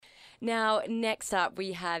Now, next up,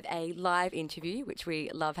 we have a live interview, which we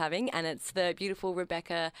love having, and it's the beautiful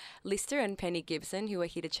Rebecca Lister and Penny Gibson, who are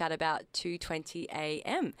here to chat about 2:20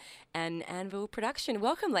 a.m. and Anvil production.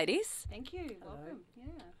 Welcome, ladies. Thank you. Hello. Welcome.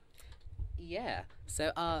 Yeah. Yeah.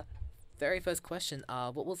 So, very first question.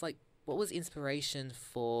 What was inspiration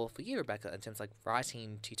for you, Rebecca, in terms of like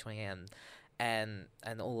writing 2:20 a.m.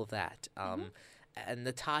 and all of that? And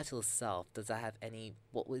the title itself, does that have any?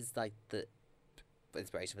 What was like the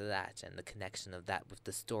inspiration for that and the connection of that with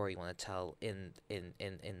the story you want to tell in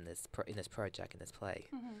this project, in this play?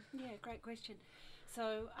 Yeah, great question.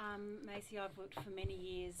 So, Marcie, I've worked for many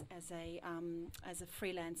years as a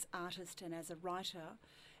freelance artist and as a writer,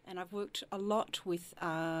 and I've worked a lot with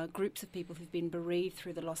groups of people who've been bereaved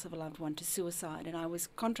through the loss of a loved one to suicide, and I was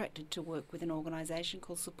contracted to work with an organisation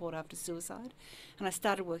called Support After Suicide, and I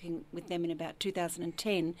started working with them in about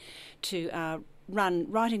 2010 to run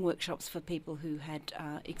writing workshops for people who had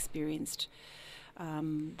experienced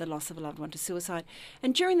the loss of a loved one to suicide.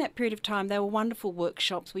 And during that period of time, they were wonderful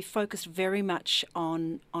workshops. We focused very much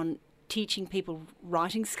on teaching people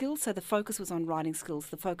writing skills. So the focus was on writing skills.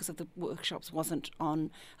 The focus of the workshops wasn't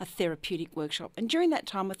on a therapeutic workshop. And during that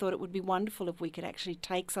time, I thought it would be wonderful if we could actually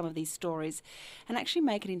take some of these stories and actually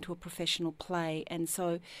make it into a professional play. And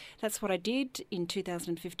so that's what I did. In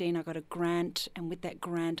 2015, I got a grant, and with that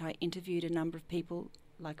grant, I interviewed a number of people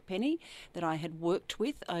like Penny, that I had worked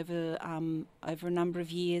with over a number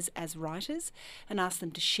of years as writers, and asked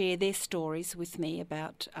them to share their stories with me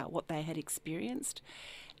about what they had experienced.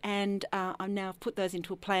 And I've now put those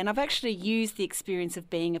into a play, and I've actually used the experience of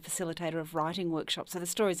being a facilitator of writing workshops. So the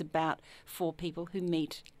story is about 4 people who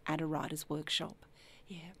meet at a writer's workshop.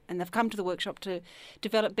 Yeah, and they've come to the workshop to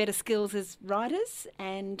develop better skills as writers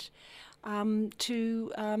and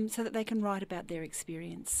so that they can write about their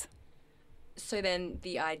experience. So then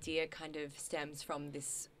the idea kind of stems from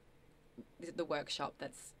the workshop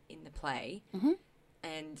that's in the play.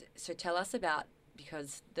 And so tell us about,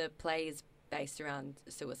 because the play is based around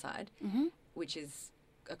suicide, which is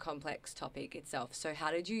a complex topic itself. So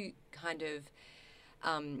how did you kind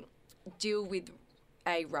of deal with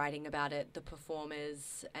writing about it, the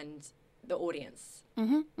performers and the audience?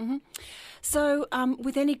 So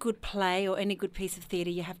with any good play or any good piece of theatre,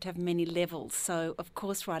 you have to have many levels. So, of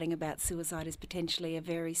course, writing about suicide is potentially a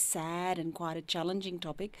very sad and quite a challenging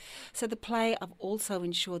topic. So the play, I've also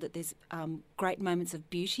ensured that there's great moments of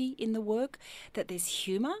beauty in the work, that there's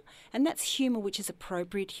humour, and that's humour which is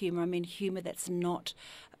appropriate humour. I mean, humour that's not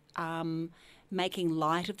making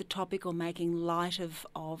light of the topic or making light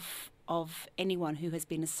of anyone who has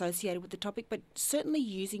been associated with the topic, but certainly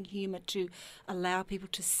using humour to allow people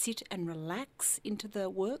to sit and relax into the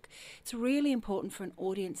work. It's really important for an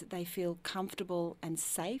audience that they feel comfortable and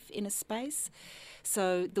safe in a space.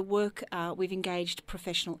 So the work, we've engaged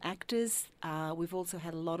professional actors. We've also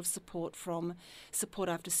had a lot of support from Support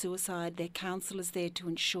After Suicide. Their counsellors there to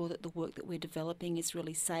ensure that the work that we're developing is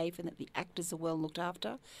really safe and that the actors are well looked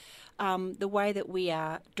after. The way that we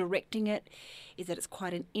are directing it is that it's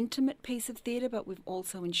quite an intimate piece of theatre, but we've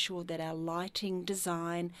also ensured that our lighting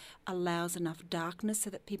design allows enough darkness so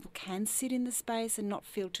that people can sit in the space and not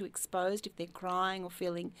feel too exposed if they're crying or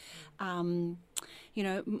feeling,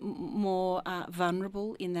 more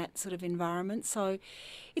vulnerable in that sort of environment. So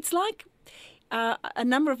it's like a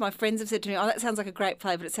number of my friends have said to me, "Oh, that sounds like a great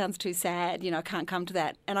play, but it sounds too sad. I can't come to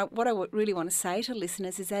that." And what I really want to say to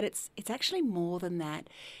listeners is that it's actually more than that.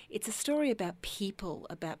 It's a story about people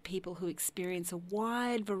who experience a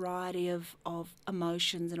wide variety of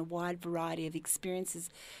emotions and a wide variety of experiences.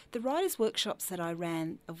 The writers' workshops that I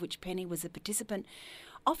ran, of which Penny was a participant,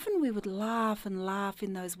 often we would laugh and laugh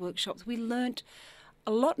in those workshops. We learnt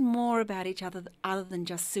a lot more about each other than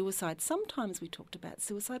just suicide. Sometimes we talked about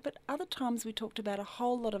suicide, but other times we talked about a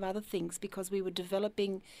whole lot of other things because we were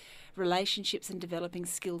developing relationships and developing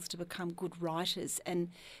skills to become good writers. And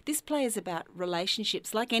this play is about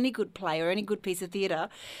relationships. Like any good play or any good piece of theatre,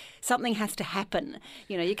 something has to happen.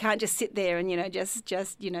 You can't just sit there and, just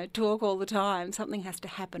talk all the time. Something has to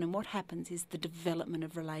happen. And what happens is the development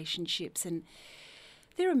of relationships. And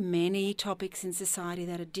there are many topics in society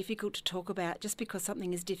that are difficult to talk about. Just because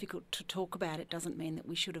something is difficult to talk about, it doesn't mean that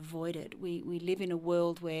we should avoid it. We live in a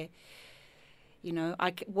world where,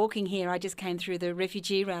 walking here, I just came through the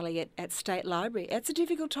refugee rally at State Library. It's a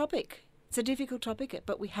difficult topic.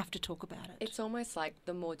 But we have to talk about it. It's almost like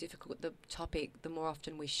the more difficult the topic, the more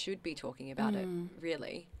often we should be talking about it,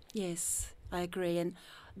 really. Yes, I agree. And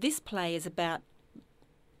this play is about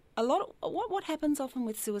a lot of, what happens often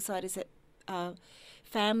with suicide is that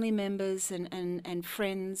family members and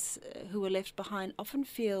friends who are left behind often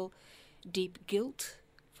feel deep guilt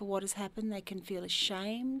for what has happened. They can feel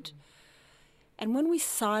ashamed. And when we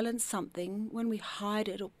silence something, when we hide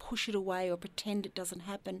it or push it away or pretend it doesn't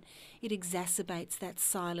happen, it exacerbates that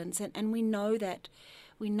silence. And we know that,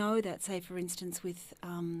 say, for instance, with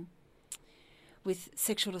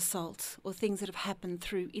sexual assault or things that have happened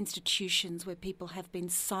through institutions where people have been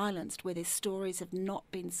silenced, where their stories have not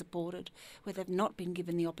been supported, where they've not been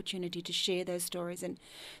given the opportunity to share those stories. And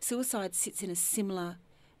suicide sits in a similar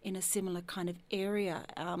kind of area.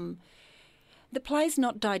 The play's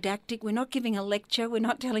not didactic. We're not giving a lecture. We're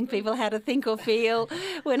not telling people how to think or feel.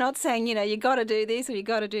 We're not saying, you got to do this or you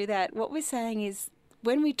got to do that. What we're saying is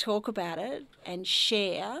when we talk about it and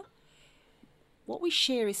share, what we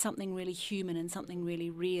share is something really human and something really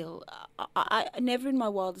real. I never in my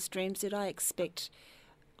wildest dreams did I expect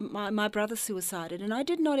my brother suicided, and I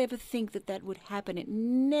did not ever think that would happen. It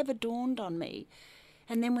never dawned on me.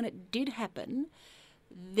 And then when it did happen,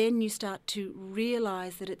 then you start to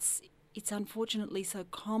realise that it's unfortunately so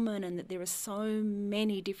common and that there are so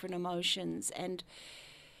many different emotions, and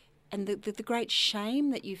the great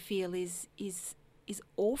shame that you feel is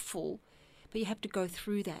awful, but you have to go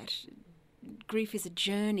through that. Grief is a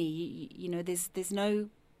journey. There's no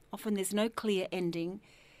clear ending,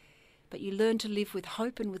 but you learn to live with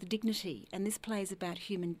hope and with dignity, and this play is about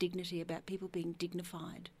human dignity, about people being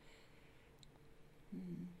dignified.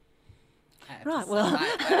 Right, well...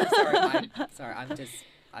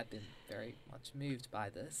 I've been very much moved by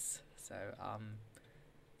this. So,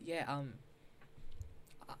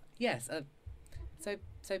 yes.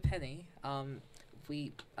 So Penny,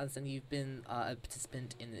 we understand you've been a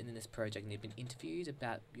participant in this project and you've been interviewed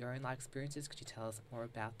about your own life experiences. Could you tell us more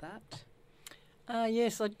about that?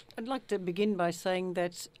 Yes, I'd like to begin by saying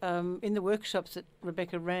that in the workshops that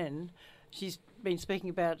Rebecca ran, she's been speaking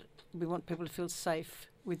about we want people to feel safe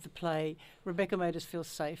with the play. Rebecca made us feel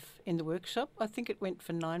safe in the workshop. I think it went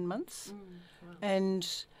for 9 months. Wow. And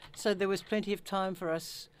so there was plenty of time for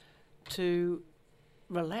us to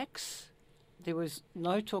relax. There was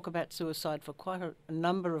no talk about suicide for quite a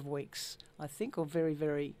number of weeks, I think, or very,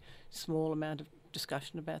 very small amount of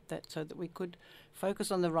discussion about that, so that we could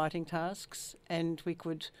focus on the writing tasks and we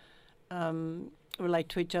could relate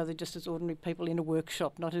to each other just as ordinary people in a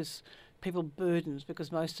workshop, not as people burdens,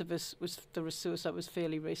 because most of us, the suicide was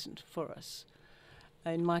fairly recent for us.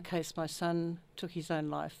 In my case, my son took his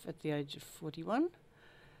own life at the age of 41.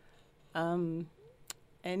 And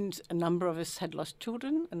a number of us had lost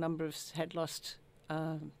children, a number of us had lost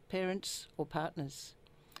parents or partners.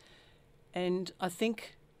 And I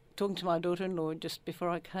think, talking to my daughter-in-law just before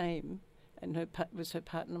I came, and her was her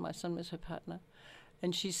partner, my son was her partner,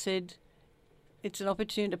 and she said, it's an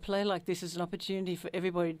opportunity, to play like this is an opportunity for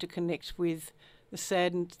everybody to connect with the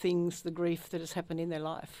saddened things, the grief that has happened in their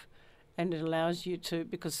life. And it allows you to,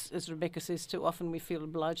 because as Rebecca says, too often we feel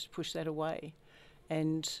obliged to push that away.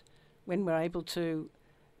 And when we're able to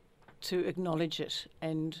acknowledge it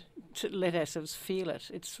and to let ourselves feel it,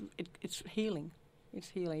 it's healing. It's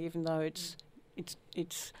healing, even though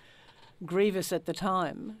it's grievous at the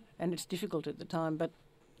time and it's difficult at the time, but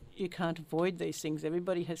you can't avoid these things.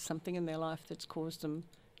 Everybody has something in their life that's caused them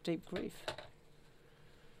deep grief.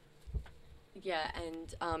 Yeah,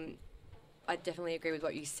 and I definitely agree with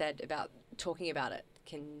what you said about talking about it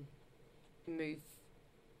can move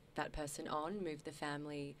that person on, move the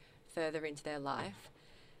family further into their life.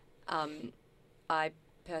 I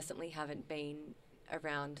personally haven't been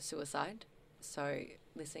around suicide, so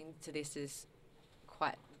listening to this is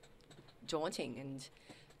quite daunting and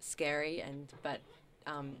scary, but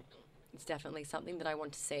it's definitely something that I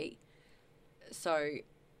want to see. So,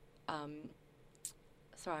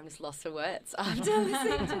 sorry, I'm just lost for words after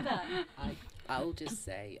listening to that. I'll just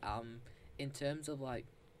say, in terms of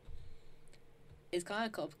it's kind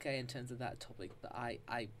of complicated in terms of that topic, but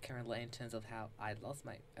I can relate in terms of how I lost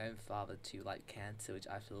my own father to cancer, which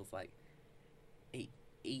I feel is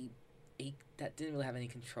he that didn't really have any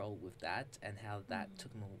control with that, and how that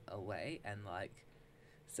took him away, and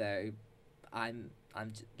so I'm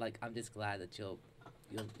just glad that you're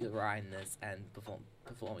writing this and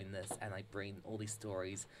performing this and bring all these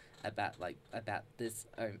stories about this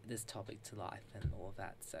topic to life and all of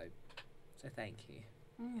that. So thank you.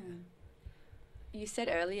 Yeah. You said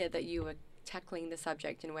earlier that you were tackling the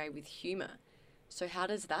subject in a way with humour. So how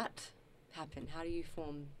does that happen? How do you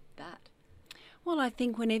form that? Well, I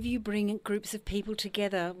think whenever you bring groups of people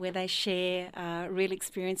together where they share real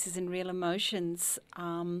experiences and real emotions,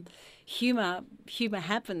 humour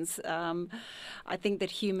happens. I think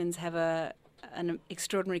that humans have an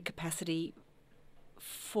extraordinary capacity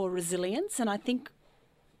for resilience, and I think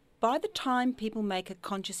by the time people make a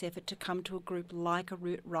conscious effort to come to a group like a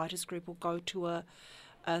writers group or go to a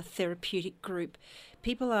a therapeutic group.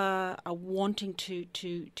 People are wanting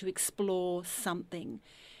to explore something,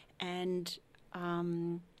 and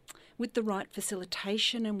with the right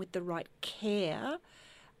facilitation and with the right care,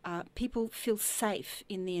 people feel safe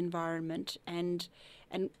in the environment, and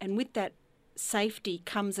with that safety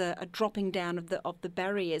comes a dropping down of the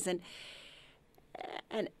barriers, and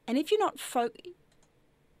if you're not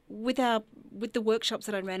with the workshops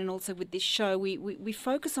that I ran and also with this show, we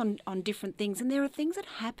focus on different things, and there are things that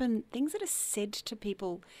happen, things that are said to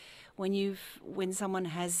people when someone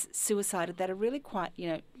has suicided that are really quite,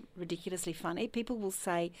 ridiculously funny. People will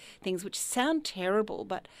say things which sound terrible,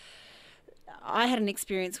 but I had an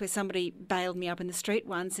experience where somebody bailed me up in the street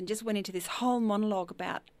once and just went into this whole monologue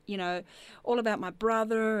about, all about my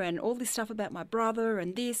brother and all this stuff about my brother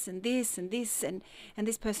and this and this and this, and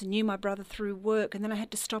this person knew my brother through work, and then I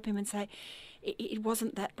had to stop him and say, it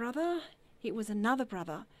wasn't that brother, it was another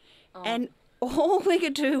brother. Oh. And all we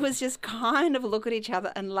could do was just kind of look at each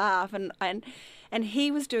other and laugh, and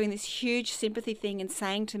he was doing this huge sympathy thing and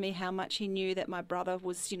saying to me how much he knew that my brother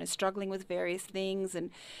was, struggling with various things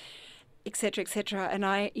and et cetera, and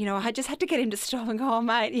I just had to get him to stop and go, oh,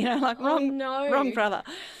 mate, wrong brother.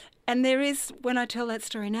 And there is, when I tell that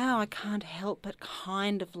story now, I can't help but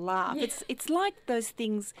kind of laugh. Yeah. It's like those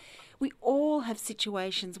things, we all have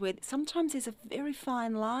situations where sometimes there's a very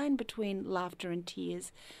fine line between laughter and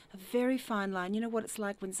tears, a very fine line. You know what it's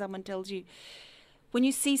like when someone tells you, when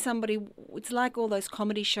you see somebody, it's like all those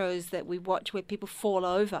comedy shows that we watch where people fall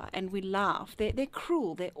over and we laugh. They're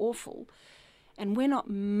cruel, they're awful. And we're not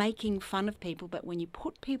making fun of people, but when you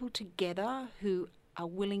put people together who are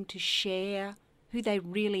willing to share who they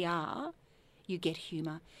really are, you get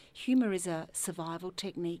humour. Humour is a survival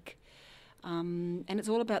technique, and it's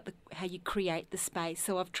all about how you create the space.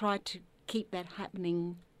 So I've tried to keep that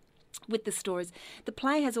happening with the stories. The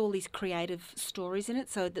play has all these creative stories in it,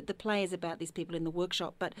 so that the play is about these people in the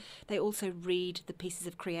workshop, but they also read the pieces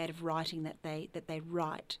of creative writing that they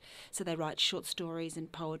write. So they write short stories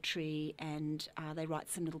and poetry, and they write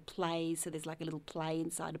some little plays, so there's like a little play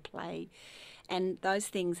inside a play, and those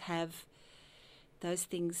things have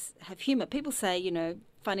humour. People say,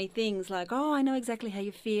 funny things like, oh, I know exactly how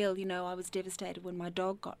you feel. I was devastated when my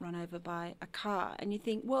dog got run over by a car. And you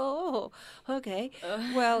think, whoa, okay.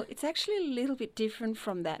 Well, it's actually a little bit different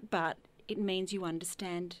from that, but it means you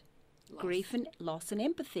understand grief and loss and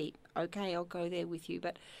empathy. Okay, I'll go there with you.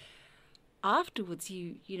 But afterwards,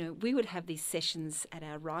 we would have these sessions at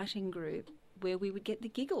our writing group where we would get the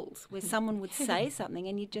giggles, where someone would say something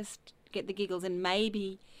and you just get the giggles, and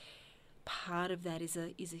maybe part of that is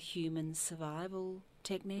a human survival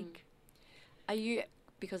technique. Are you,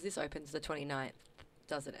 because this opens the 29th,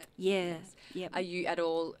 doesn't it? Yeah. Yep. Are you at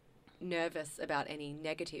all nervous about any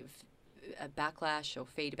negative backlash or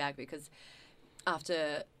feedback? Because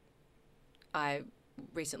after I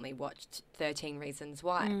recently watched 13 Reasons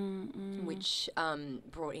Why, which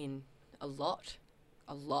brought in a lot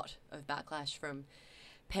of backlash from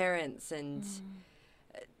parents and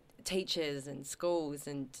teachers and schools,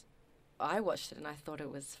 and I watched it and I thought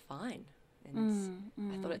it was fine, and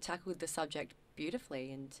I thought it tackled the subject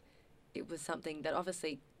beautifully, and it was something that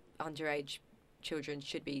obviously underage children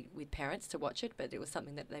should be with parents to watch it, but it was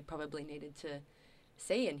something that they probably needed to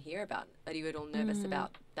see and hear about. Are you at all nervous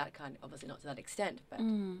about that kind? Obviously not to that extent, but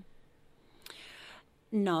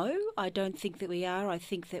no, I don't think that we are. I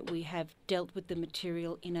think that we have dealt with the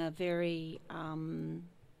material in a very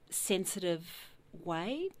sensitive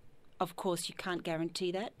way. Of course, you can't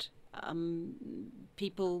guarantee that.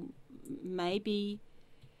 People may be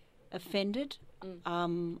offended.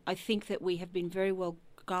 I think that we have been very well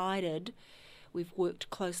guided. We've worked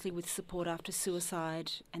closely with Support After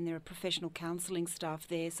Suicide, and there are professional counselling staff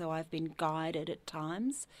there, so I've been guided at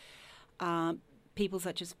times. People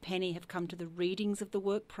such as Penny have come to the readings of the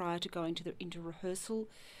work prior to going into rehearsal.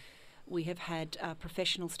 We have had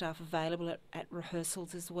professional staff available at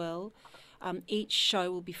rehearsals as well. Each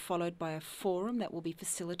show will be followed by a forum that will be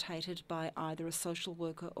facilitated by either a social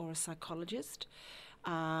worker or a psychologist.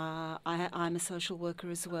 I'm a social worker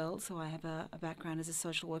as well, so I have a background as a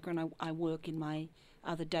social worker, and I work in my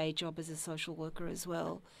other day job as a social worker as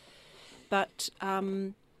well. But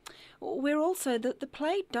we're also, the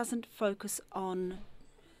play doesn't focus on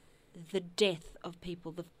the death of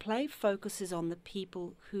people. The play focuses on the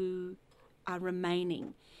people who are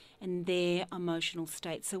remaining and their emotional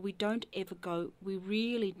state. So we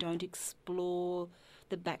really don't explore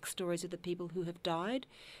the backstories of the people who have died,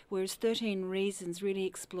 whereas 13 Reasons really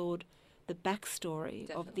explored the backstory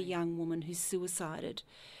of the young woman who suicided.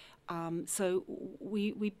 So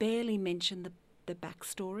we barely mention the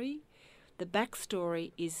backstory. The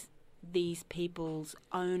backstory is these people's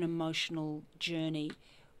own emotional journey,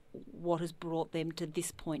 what has brought them to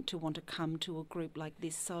this point to want to come to a group like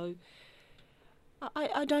this. So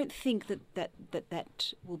I don't think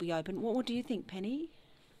that will be open. What do you think, Penny?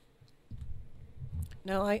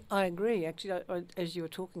 No, I agree. Actually, as you were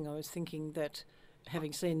talking, I was thinking that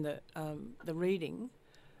having seen the reading,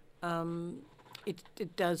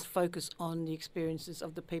 it does focus on the experiences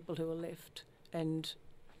of the people who are left and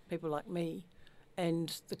people like me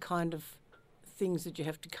and the kind of things that you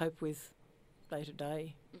have to cope with day to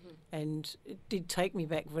day. Mm-hmm. And it did take me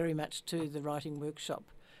back very much to the writing workshop,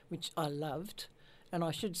 which I loved. And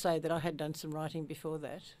I should say that I had done some writing before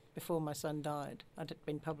that, before my son died. I'd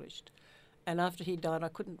been published. And after he died, I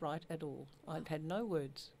couldn't write at all. I'd had no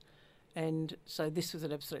words. And so this was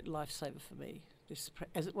an absolute lifesaver for me,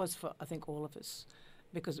 as it was for, I think, all of us,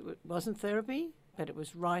 because it wasn't therapy, but it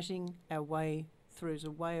was writing our way through as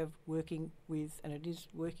a way of working with, and it is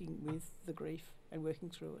working with the grief and working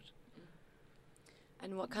through it.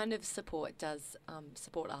 And what kind of support does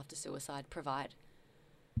Support After Suicide provide?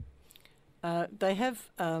 They have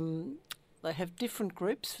different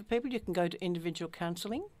groups for people. You can go to individual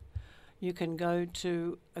counselling. You can go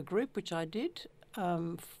to a group, which I did.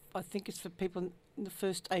 I think it's for people in the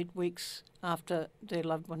first 8 weeks after their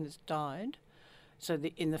loved one has died. So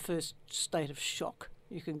in the first state of shock,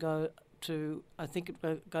 you can go to, I think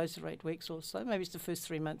it goes for 8 weeks or so. Maybe it's the first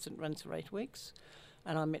 3 months and it runs for 8 weeks.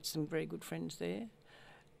 And I met some very good friends there.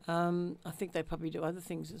 I think they probably do other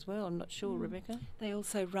things as well. I'm not sure, Rebecca. They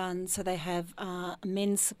also run, so they have a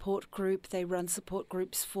men's support group. They run support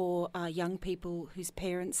groups for young people whose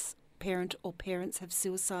parent or parents have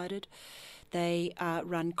suicided. They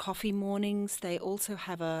run coffee mornings. They also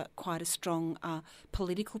have quite a strong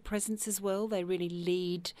political presence as well. They really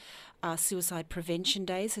lead Suicide Prevention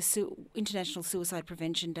Day. So International Suicide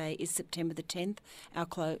Prevention Day is September the 10th.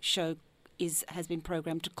 Our show has been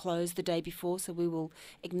programmed to close the day before, so we will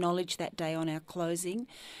acknowledge that day on our closing.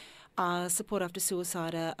 Support After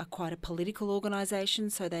Suicide are quite a political organisation,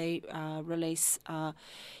 so they release,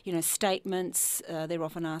 statements. They're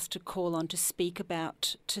often asked to call on to speak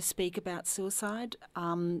about suicide.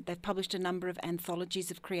 They've published a number of anthologies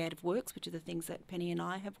of creative works, which are the things that Penny and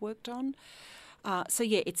I have worked on.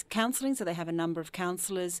 It's counselling, so they have a number of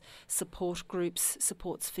counsellors, support groups,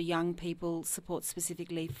 supports for young people, support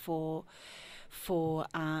specifically for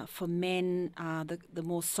men, the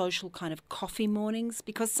more social kind of coffee mornings,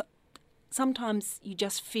 because sometimes you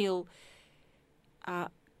just feel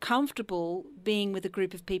comfortable being with a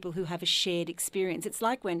group of people who have a shared experience. It's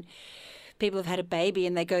like when people have had a baby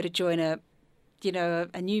and they go to join a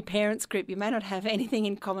new parents group. You may not have anything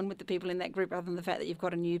in common with the people in that group other than the fact that you've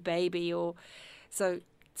got a new baby. So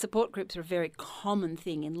support groups are a very common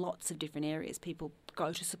thing in lots of different areas. People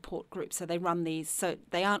go to support groups, so they run these. So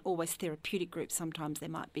they aren't always therapeutic groups. Sometimes there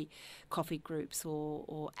might be coffee groups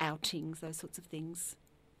or outings, those sorts of things.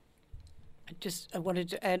 I wanted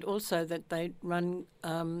to add also that they run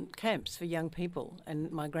camps for young people,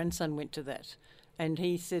 and my grandson went to that. And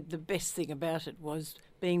he said the best thing about it was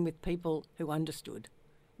being with people who understood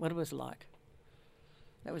what it was like.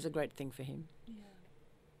 That was a great thing for him.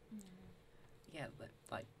 Yeah,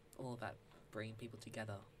 like all of that, bringing people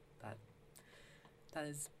together, that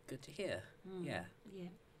is good to hear. Yeah. Do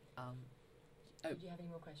you have any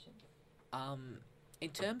more questions? In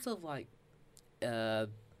terms of where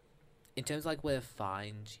to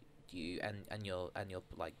find you and your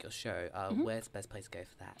show, where's the best place to go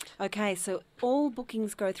for that? Okay, so all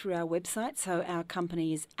bookings go through our website. So our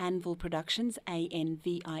company is Anvil Productions,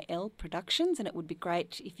 ANVIL Productions, and it would be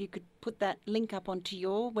great if you could put that link up onto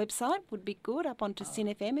your website. Would be good, up onto Sin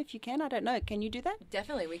FM if you can. I don't know, can you do that?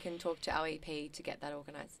 Definitely, we can talk to our EP to get that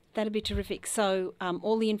organised. That'd be terrific. So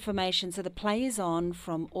all the information, so the play is on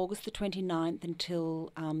from August the 29th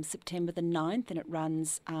until September the 9th, and it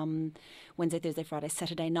runs Wednesday, Thursday, Friday,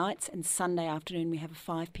 Saturday nights, and Sunday afternoon we have a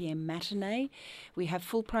 5 p.m. matinee. We have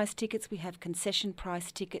full price tickets, we have concession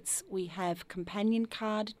price tickets, we have companion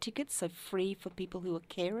card tickets, so free for people who are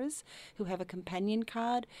carers who have a companion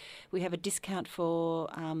card. We have a discount for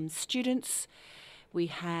students. We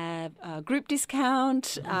have a group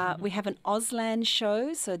discount. We have an Auslan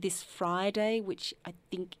show. So this Friday, which I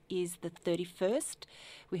think is the 31st,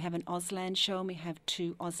 we have an Auslan show, and we have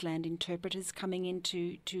 2 Auslan interpreters coming in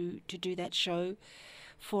to do that show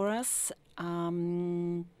for us.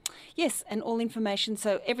 Yes, and all information.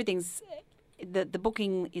 So everything's... The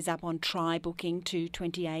booking is up on Try Booking,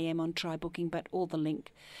 2:20 a.m. on Try Booking, but all the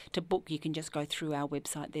link to book, you can just go through our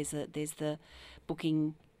website. There's the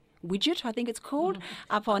booking widget, I think it's called,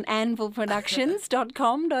 up on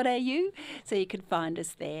anvilproductions.com.au, so you can find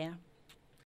us there.